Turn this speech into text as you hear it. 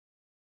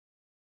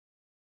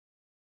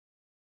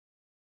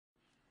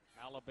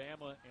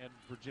Alabama and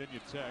Virginia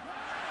Tech.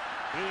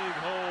 Big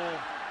hole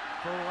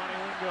for Ronnie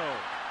Wingo.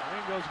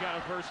 Wingo's got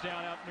a first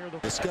down out near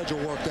the schedule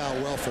worked out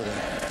well for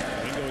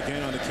them. Wingo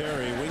again on the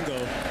carry.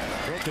 Wingo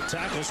broke the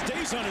tackle,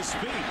 stays on his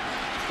feet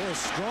for a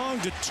strong,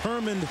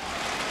 determined,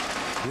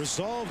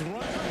 resolved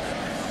run.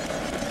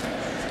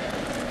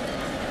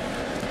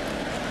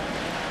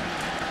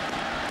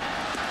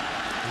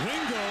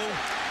 Wingo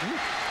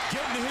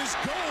getting his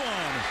go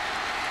on.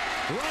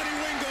 Ronnie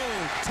Wingo,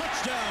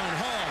 touchdown,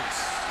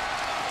 Hogs.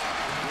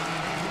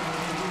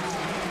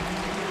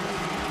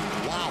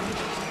 Wow.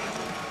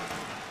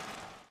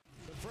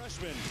 The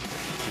freshman,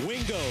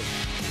 Wingo.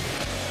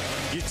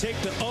 You take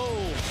the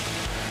O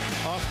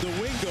off the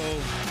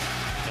Wingo,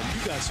 and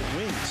you got some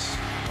wings.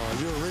 Oh,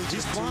 you're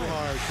reaching too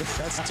hard.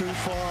 That's too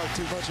far,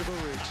 too much of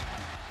a reach.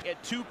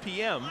 At 2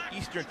 p.m.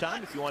 Eastern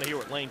Time, if you want to hear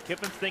what Lane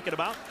Kiffin's thinking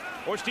about,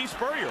 or Steve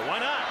Spurrier, why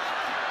not?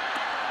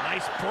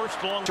 Nice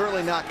burst along.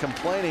 Certainly not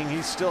complaining.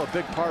 He's still a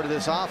big part of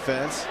this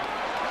offense.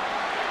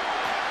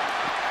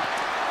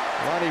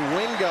 Ronnie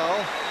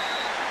Wingo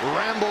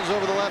rambles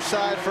over the left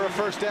side for a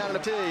first down and a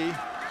tee,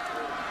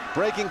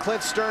 breaking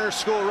Clint Sterner's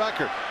school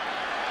record.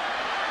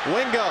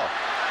 Wingo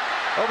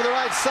over the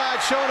right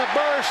side, showing a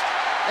burst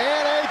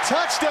and a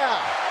touchdown.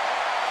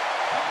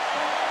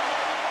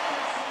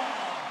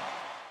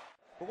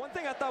 But one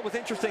thing I thought was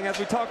interesting as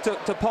we talked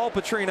to Paul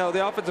Petrino,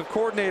 the offensive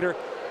coordinator,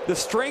 the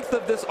strength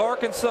of this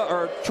Arkansas,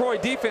 or Troy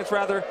defense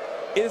rather,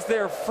 is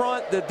their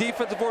front, the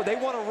defensive board. They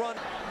want to run.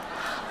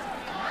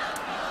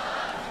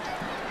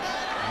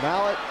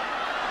 Mallett,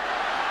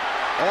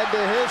 add to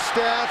his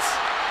stats,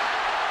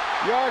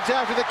 yards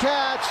after the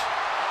catch.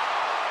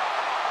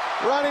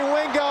 Ronnie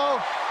Wingo,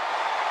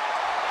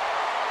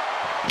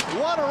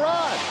 what a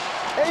run,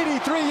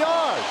 83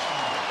 yards.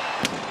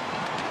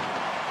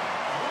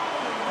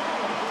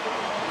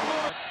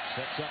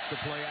 Sets up the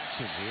play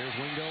action. Here's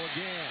Wingo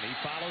again. He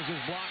follows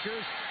his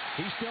blockers.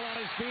 He's still on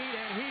his feet,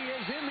 and he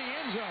is in the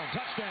end zone.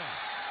 Touchdown.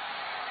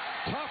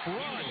 Tough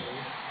run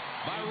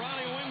by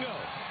Ronnie Wingo.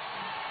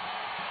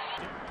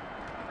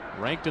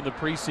 Ranked in the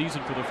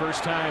preseason for the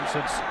first time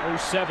since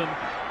 07.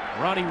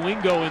 Ronnie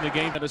Wingo in the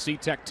game. Tennessee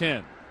Tech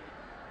 10.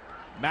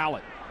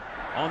 Mallett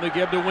on the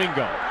give to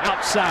Wingo.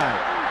 Outside.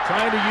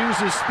 Trying to use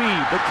his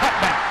speed. The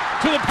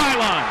cutback to the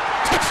pylon.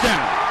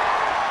 Touchdown.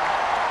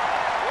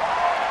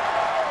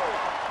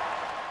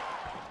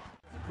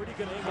 Pretty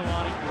good angle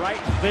on it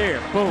right there.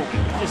 Boom.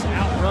 He just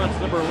outruns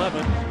number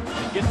 11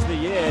 and gets to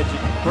the edge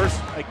and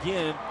bursts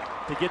again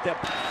to get that.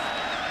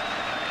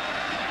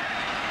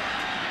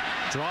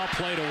 Draw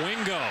play to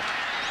Wingo.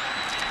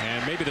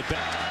 And maybe the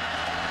back.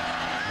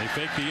 They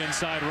fake the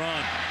inside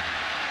run.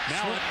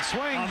 Now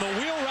swing on the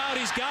wheel route.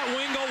 He's got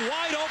Wingo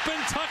wide open.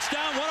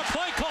 Touchdown. What a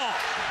play call.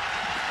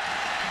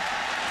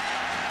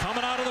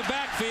 Coming out of the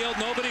backfield.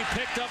 Nobody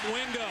picked up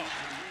Wingo.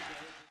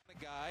 A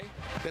guy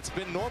that's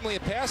been normally a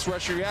pass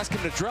rusher, you ask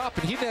him to drop,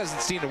 and he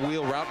hasn't seen a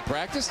wheel route in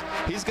practice.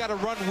 He's got to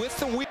run with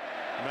the wheel.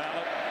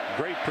 Mallett,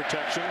 great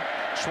protection.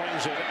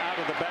 Swings it out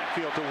of the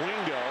backfield to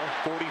Wingo.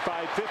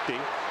 45-50.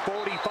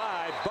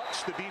 45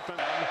 bucks the defense.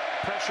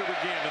 Pressure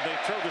again, and they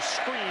throw the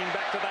screen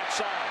back to that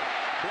side.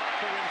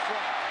 Blocker in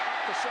front.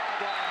 The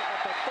sideline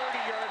at the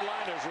 30-yard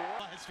line is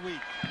last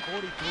week.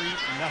 43-0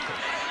 for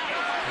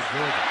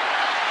Georgia.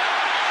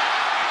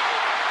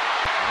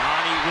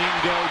 Ronnie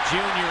Wingo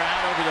Jr.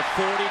 out over the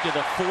 40 to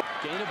the 4.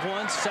 Gain of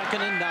 1, 2nd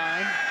and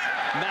 9.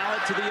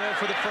 Mallett to the air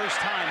for the first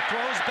time.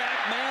 Throws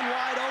back, man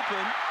wide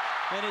open,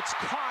 and it's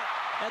caught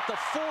at the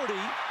 40.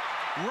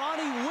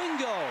 Ronnie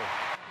Wingo.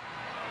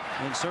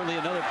 And certainly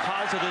another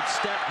positive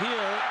step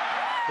here.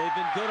 They've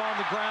been good on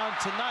the ground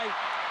tonight.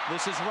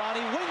 This is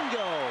Ronnie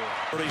Wingo.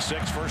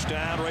 46, first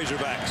down,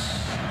 Razorbacks.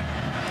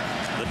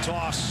 The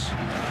toss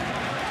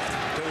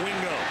to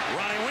Wingo.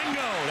 Ronnie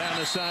Wingo down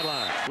the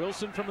sideline.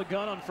 Wilson from the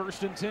gun on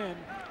 1st and 10.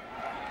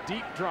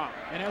 Deep drop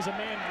and has a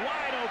man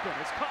wide open.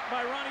 It's caught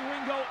by Ronnie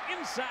Wingo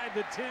inside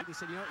the 10. They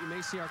said, you know, you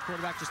may see our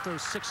quarterback just throw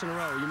 6 in a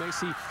row. You may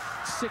see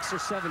 6 or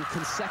 7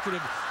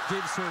 consecutive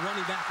gives to a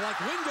running back like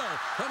Wingo.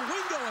 And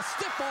Wingo, a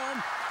stiff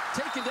arm,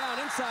 taken down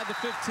inside the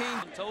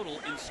 15.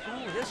 Total in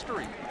school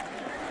history.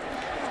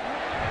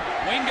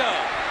 Wingo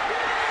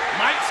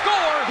might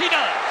score. He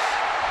does.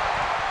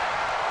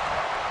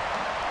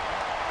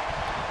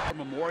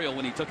 Memorial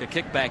when he took a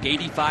kickback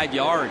 85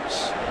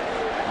 yards.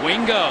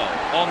 Wingo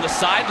on the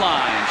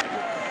sideline.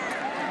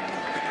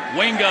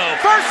 Wingo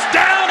first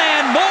down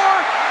and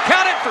more.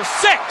 Count it for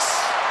 6.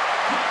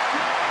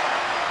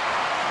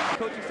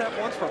 Coaching staff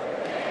wants from him.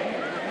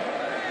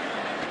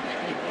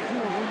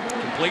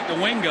 Complete to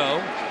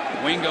Wingo.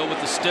 Wingo with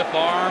the stiff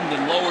arm,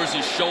 then lowers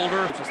his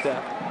shoulder.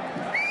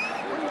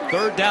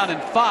 Third down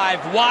and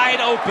 5, wide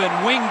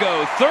open.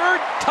 Wingo,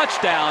 3rd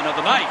touchdown of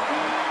the night.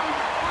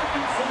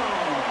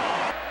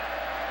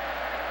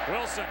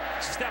 Wilson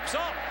steps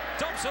up,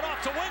 dumps it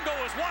off to Wingo,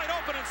 is wide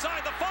open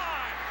inside the 5.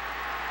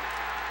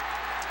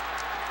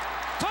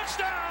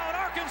 Touchdown,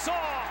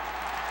 Arkansas!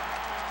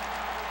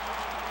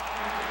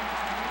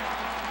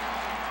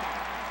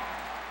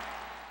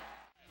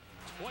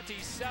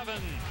 27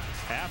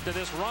 after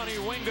this Ronnie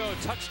Wingo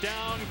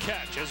touchdown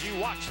catch as you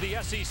watch the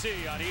SEC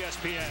on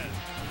ESPN.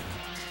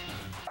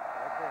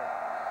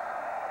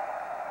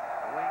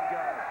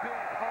 Wingo,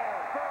 big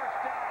hole,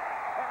 first down,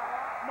 and a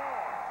lot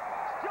more.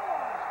 Still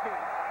on his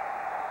feet.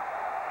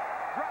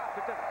 Dropped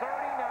at the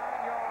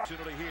 39-yard.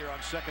 Opportunity here on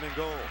 2nd and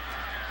goal.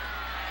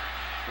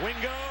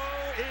 Wingo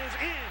is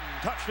in.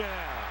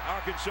 Touchdown,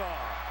 Arkansas.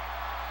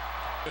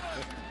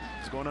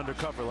 It's going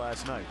undercover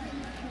last night.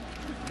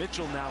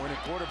 Mitchell now in at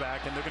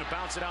quarterback, and they're going to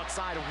bounce it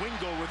outside.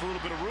 Wingo with a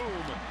little bit of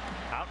room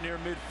out near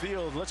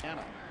midfield.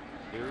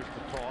 Here's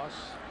the toss.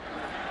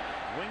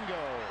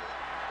 Wingo.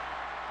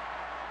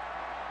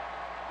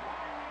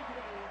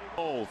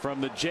 Oh,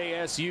 from the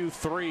JSU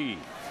 3.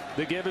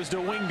 The give is to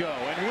Wingo,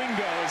 and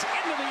Wingo is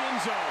into the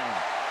end zone.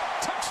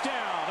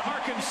 Touchdown,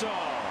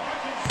 Arkansas.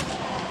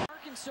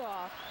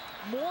 Arkansas,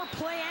 more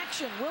play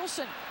action.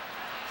 Wilson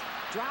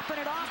dropping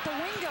it off to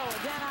Wingo,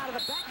 again out of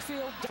the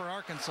backfield. For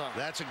Arkansas.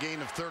 That's a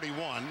gain of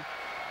 31.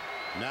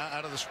 Now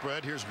out of the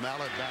spread, here's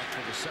Mallet back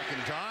for the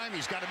second time.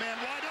 He's got a man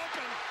wide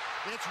open.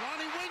 It's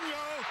Ronnie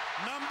Wingo,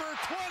 number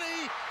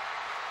 20.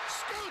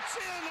 Scoots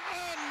in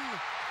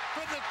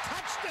for the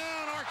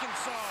touchdown,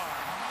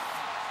 Arkansas.